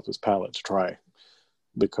to develop his palate to try,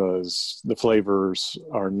 because the flavors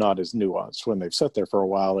are not as nuanced. When they've sat there for a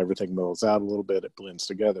while, everything mellows out a little bit, it blends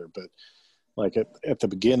together. But like at the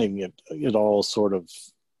beginning, it all sort of,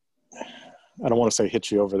 I don't want to say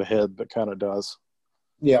hits you over the head, but kind of does.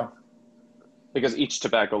 Yeah. Because each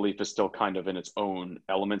tobacco leaf is still kind of in its own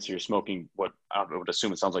elements. You're smoking what I would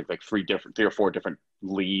assume it sounds like 3 or 4 different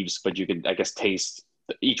leaves, but you can, I guess, taste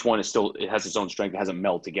each one is still, it has its own strength. It hasn't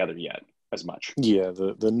melded together yet as much. Yeah,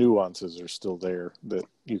 the nuances are still there that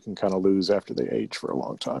you can kind of lose after they age for a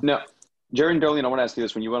long time. Now, Jerry and Darlene, I want to ask you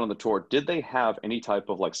this. When you went on the tour, did they have any type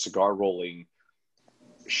of like cigar rolling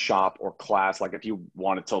shop or class? Like if you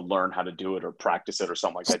wanted to learn how to do it or practice it or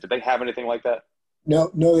something like that, did they have anything like that? No,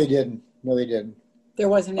 they didn't. No, they didn't. There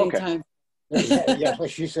wasn't any Okay. time. Yeah,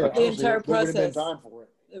 like she said, The entire there would have been process. time for it.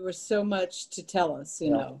 There was so much to tell us, you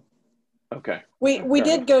Yeah. know. Okay. We Fair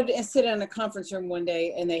did go and sit in a conference room one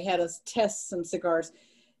day, and they had us test some cigars.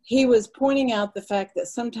 He was pointing out the fact that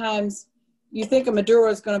sometimes you think a Maduro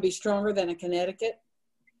is going to be stronger than a Connecticut,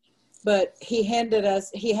 but he had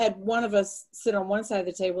one of us sit on one side of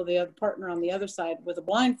the table, the other partner on the other side with a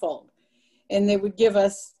blindfold, and they would give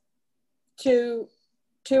us two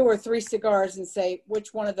or 3 cigars and say,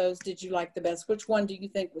 which one of those did you like the best? Which one do you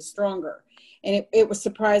think was stronger? And it was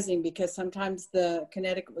surprising because sometimes the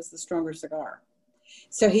Connecticut was the stronger cigar.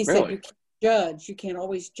 So he said, Really? you can't judge. You can't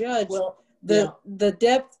always judge Well, the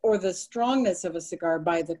depth or the strongness of a cigar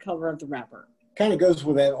by the color of the wrapper. kind of goes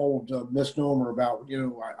with that old misnomer about, I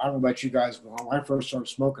don't know about you guys, but when I first started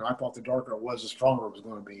smoking, I thought the darker it was, the stronger it was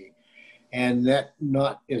going to be. And that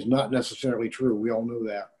is not necessarily true. We all know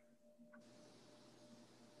that.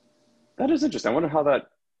 That is interesting. I wonder how that,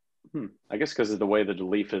 I guess because of the way that the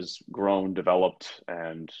leaf has grown, developed,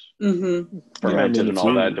 and Mm-hmm. fermented and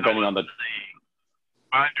all that, So depending on the, was the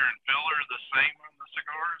binder and filler the same on the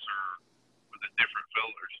cigars, or with the different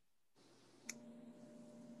fillers?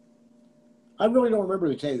 I really don't remember,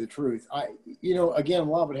 to tell you the truth. Again, a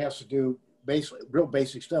lot of it has to do real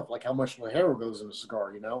basic stuff, like how much Ligero goes in a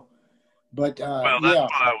cigar, But Well, that's yeah,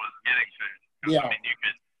 what I was getting to. 'Cause, Yeah. I mean, you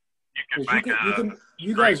could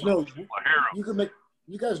you guys know, Ligero.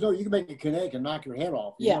 you guys know you can make a Connecticut and knock your head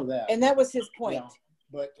off. You Yeah, know that. and that was his point. Yeah.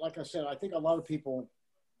 But like I said, I think a lot of people,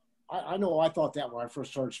 I know I thought that when I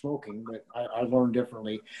first started smoking, but I learned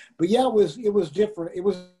differently. But yeah, it was different. It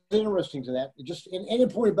was interesting to that. And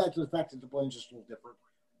it pointed back to the fact that the blend's just a little different.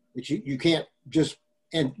 That you can't just,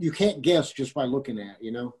 and you can't guess just by looking at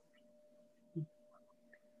it,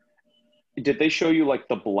 did they show you like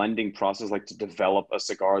the blending process, like to develop a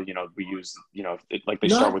cigar? We use, they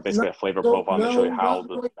start with basically a flavor profile and they show you how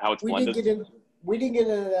it's we blended. We didn't get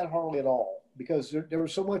into that hardly at all because there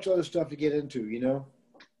was so much other stuff to get into,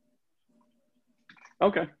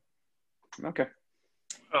 Okay.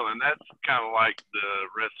 Well, and that's kind of like the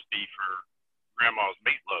recipe for Grandma's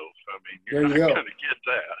meatloaf. I mean, you're There not you go. going to get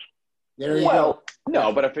that. There you Well, go.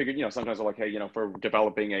 No, but I figured, sometimes I'm like, hey, for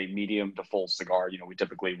developing a medium to full cigar, we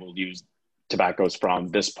typically will use tobaccos from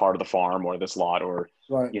this part of the farm or this lot or,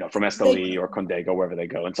 Right. from Escalí or Condego, wherever they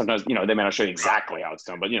go. And sometimes, they may not show you exactly how it's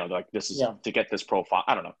done, but, like this is to get this profile.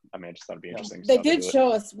 I don't know. I mean, I just thought it'd be interesting. They did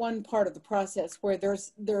show us one part of the process where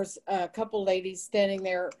there's a couple ladies standing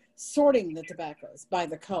there sorting the tobaccos by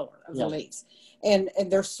the color of the leaves. And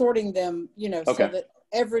they're sorting them, so that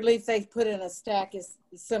every leaf they put in a stack is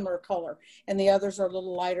similar color. And the others are a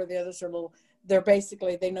little lighter. The others are they're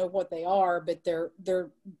basically, they know what they are, but they're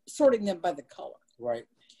sorting them by the color. Right.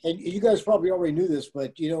 And you guys probably already knew this,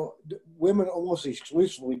 but, women almost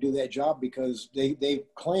exclusively do that job because they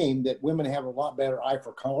claim that women have a lot better eye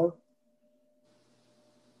for color.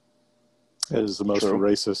 It is the most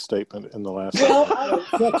racist statement in the last. Well,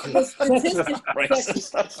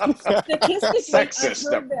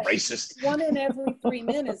 sexist, racist. 1 in every 3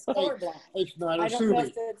 men is colorblind. It's not I don't know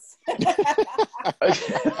if it's.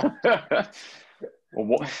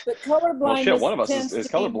 But colorblind one of us tends is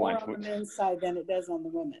to be colorblind. more on the men's side than it does on the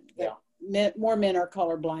women. Yeah. More men are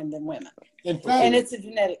colorblind than women. In fact, and it's a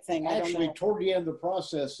genetic thing. Actually, toward the end of the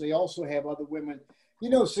process, they also have other women.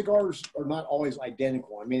 Cigars are not always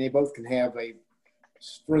identical. I mean, they both can have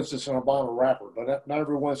for instance, an Habano wrapper, but not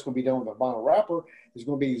every one that's going to be done with a Habano wrapper is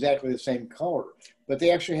going to be exactly the same color. But they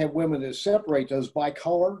actually have women that separate those by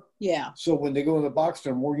color. Yeah. So when they go in the box,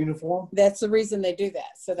 they're more uniform. That's the reason they do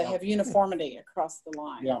that. So they have uniformity across the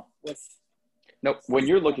line. Yeah. No, when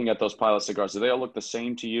you're looking at those pilot cigars, do they all look the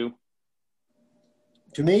same to you?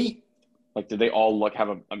 To me? Like, do they all have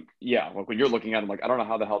like when you're looking at them, like, I don't know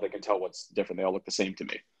how the hell they can tell what's different. They all look the same to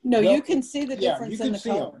me. No, you can see the difference in the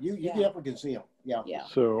color. You definitely can see them. Yeah. Yeah.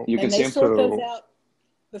 So you can see them. They sort those out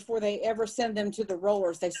before they ever send them to the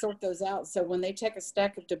rollers. They sort those out. So when they take a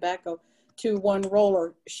stack of tobacco to one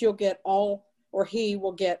roller, she'll get he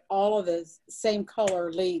will get all of the same color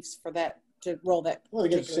leaves for that to roll that. Well, they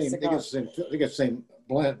get the same. They get the same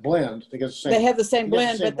blend. They have the same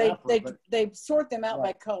blend, but they sort them out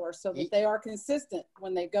by color so that they are consistent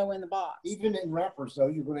when they go in the box. Even in wrappers,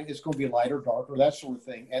 though, it's going to be lighter, darker, that sort of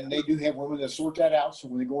thing. And they do have women that sort that out. So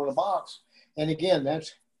when they go in a box, and again,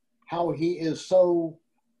 that's how he is so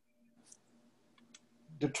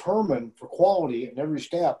determined for quality at every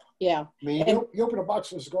step. Yeah. I mean, you open a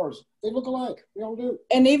box of cigars, they look alike. They all do.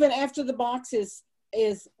 And even after the box is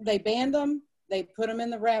they band them, they put them in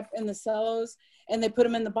the wrap in the cellos, and they put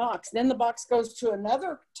them in the box. Then the box goes to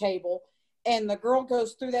another table, and the girl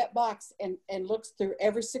goes through that box and looks through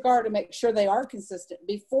every cigar to make sure they are consistent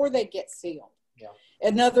before they get sealed. Yeah.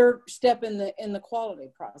 Another step in the quality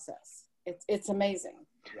process. It's amazing.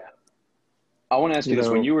 Yeah. I want to ask you this: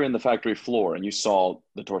 when you were in the factory floor and you saw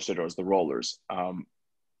the torcedores, the rollers,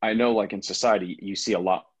 I know, like in society, you see a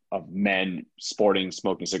lot of men smoking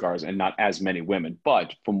cigars and not as many women.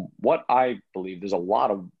 But from what I believe, there's a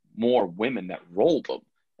lot of more women that roll them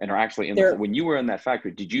and are actually in the. When you were in that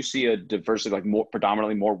factory, did you see a diversity, like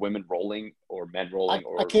predominantly more women rolling or men rolling?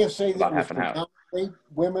 I can't say that it was predominantly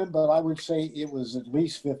women, but I would say it was at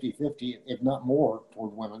least 50-50, if not more,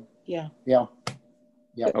 toward women. Yeah. Yeah.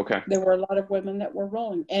 Yeah. Okay. There were a lot of women that were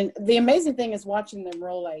rolling. And the amazing thing is watching them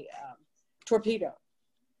roll a torpedo,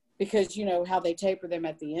 because how they taper them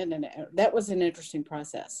at the end. And that was an interesting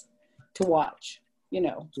process to watch,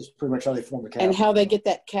 Just pretty much how they form the cap. And how they get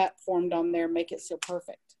that cap formed on there, make it so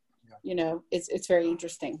perfect. Yeah. It's very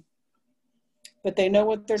interesting. But they know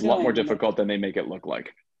what they're doing. It's a lot more difficult than they make it look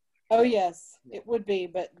like. Oh, yes, it would be.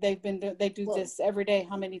 But they do this every day.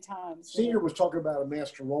 How many times? Senior was talking about a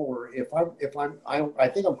master roller. I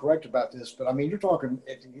think I'm correct about this, but I mean, you're talking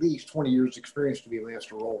at least 20 years experience to be a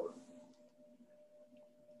master roller.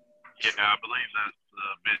 Yeah, I believe that's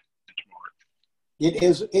the benchmark. It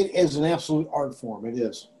is an absolute art form. It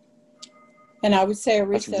is. And I would say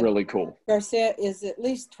that's really cool. Garcia is at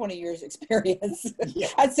least 20 years experience. Yeah.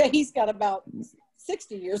 I'd say he's got about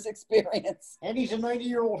 60 years experience. And he's a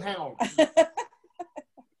 90-year-old hound.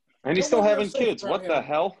 And he's still having kids. What the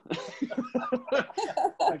hell?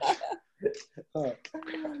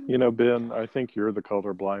 Ben, I think you're the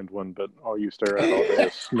colorblind one, but all you stare at all day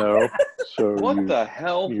is snow. So what the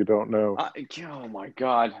hell? You don't know. Oh my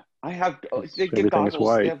God! I have everything goggles. is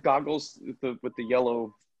white. They have goggles with the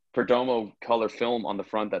yellow Perdomo color film on the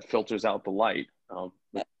front that filters out the light, and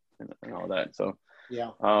all that. So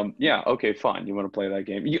yeah. Okay, fine. You want to play that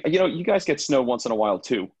game? You guys get snow once in a while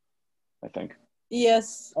too, I think.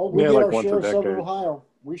 Yes. Oh, we get like our once share a of Southern decade. Ohio.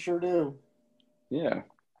 We sure do. Yeah,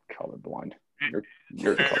 colorblind. You're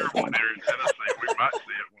colorblind. There in Tennessee, we might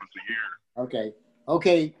see it once a year.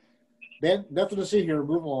 Okay, Ben. Nothing to see here.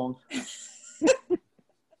 Move along.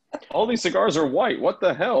 All these cigars are white. What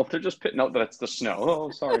the hell? They're just pitting out. That's the snow.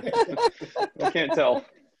 Oh, sorry. I can't tell.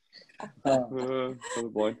 Oh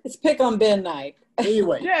boy. It's pick on Ben night.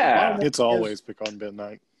 Anyway, Yeah. It's always pick on Ben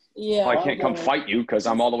night. Yeah. I can't come fight you because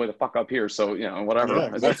I'm all the way the fuck up here. So, whatever.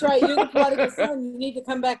 Yeah, That's right. You're the prodigal son. You need to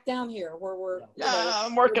come back down here where we're.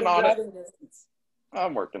 I'm working on it.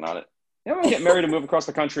 I'm working on it. Yeah, I'm going to get married and move across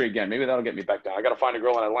the country again. Maybe that'll get me back down. I got to find a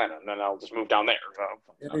girl in Atlanta, and then I'll just move down there.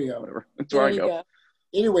 There you go. Whatever. That's where I go.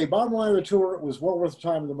 Anyway, bottom line of the tour, it was well worth the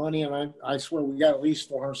time and the money, and I swear we got at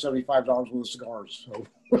least $475 worth of cigars. So.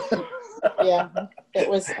 Yeah, it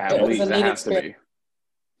was a neat experience.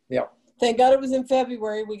 Yeah. Thank God it was in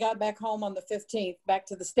February. We got back home on the 15th, back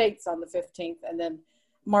to the States on the 15th, and then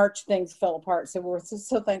March things fell apart. So we're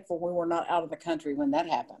so thankful we were not out of the country when that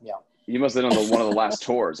happened. Yeah. You must have done one of the last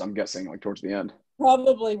tours, I'm guessing, like towards the end.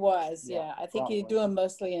 Probably was, yeah. I think probably. you do them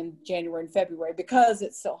mostly in January and February because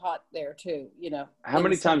it's so hot there too, How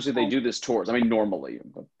many times do they do this tours? I mean, normally,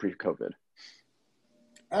 pre-COVID.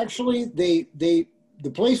 Actually, the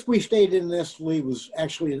place we stayed in initially was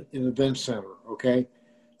actually an event center, okay,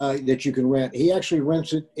 that you can rent. He actually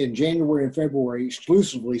rents it in January and February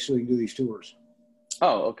exclusively so he can do these tours.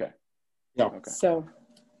 Oh, okay. Yeah. Okay. So,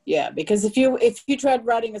 yeah, because if you tried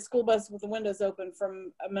riding a school bus with the windows open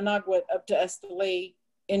from Managua up to Esteli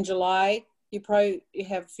in July, you probably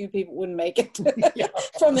have a few people wouldn't make it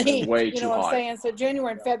from the heat. Way you too know what hot. I'm saying? So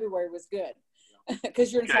January and February was good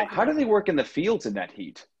because you're in South How do they work in the fields in that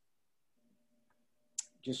heat?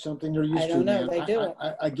 Just something they're used to. I don't know. Man. They do it.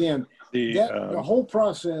 Again, the whole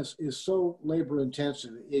process is so labor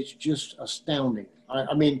intensive. It's just astounding.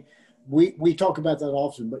 I mean, we talk about that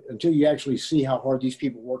often, but until you actually see how hard these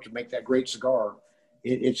people work to make that great cigar,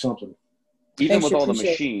 it's something. Even with all the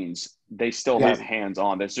machines, they still have hands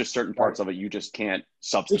on. There's just certain parts of it you just can't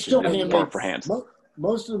substitute. It's still handmade for hand.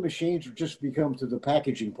 Most of the machines are just become to the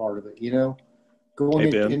packaging part of it,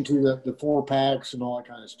 going into the 4-packs and all that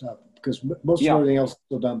kind of stuff. Because most of everything else is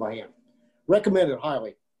still done by hand. Recommend it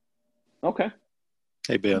highly. Okay.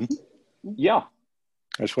 Hey, Ben. Yeah.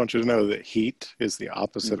 I just want you to know that heat is the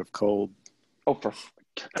opposite of cold. Oh,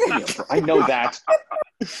 I know that.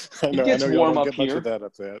 I know gets you warm don't up get much here. of that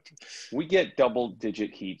up there. We get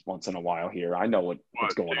double-digit heat once in a while here. I know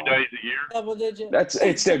what's going on. 2 days a year? Double digit.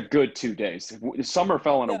 It's a good 2 days. Summer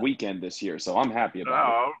fell on a weekend this year, so I'm happy about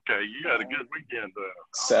it. Oh, okay. You had a good weekend.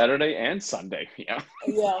 Saturday and Sunday. Yeah.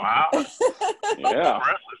 Yeah. Wow. Yeah.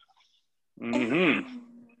 Impressive. Mm-hmm.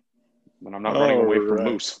 But I'm not running away from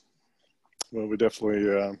moose. Well, we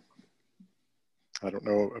definitely, I don't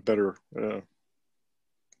know a better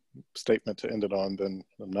statement to end it on than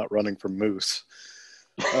I'm not running from moose.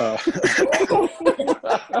 That's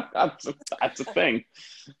a thing.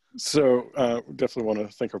 So definitely want to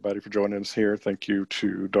thank everybody for joining us here. Thank you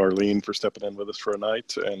to Darlene for stepping in with us for a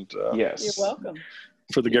night. And yes, you're welcome.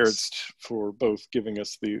 For the Garretts for both giving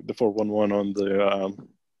us the 411 on the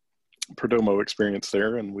Perdomo experience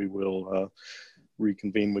there. And we will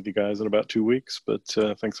reconvene with you guys in about 2 weeks. But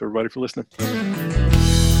thanks everybody for listening.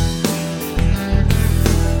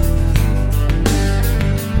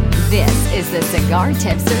 This is the Cigar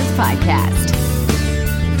Tipsters Podcast.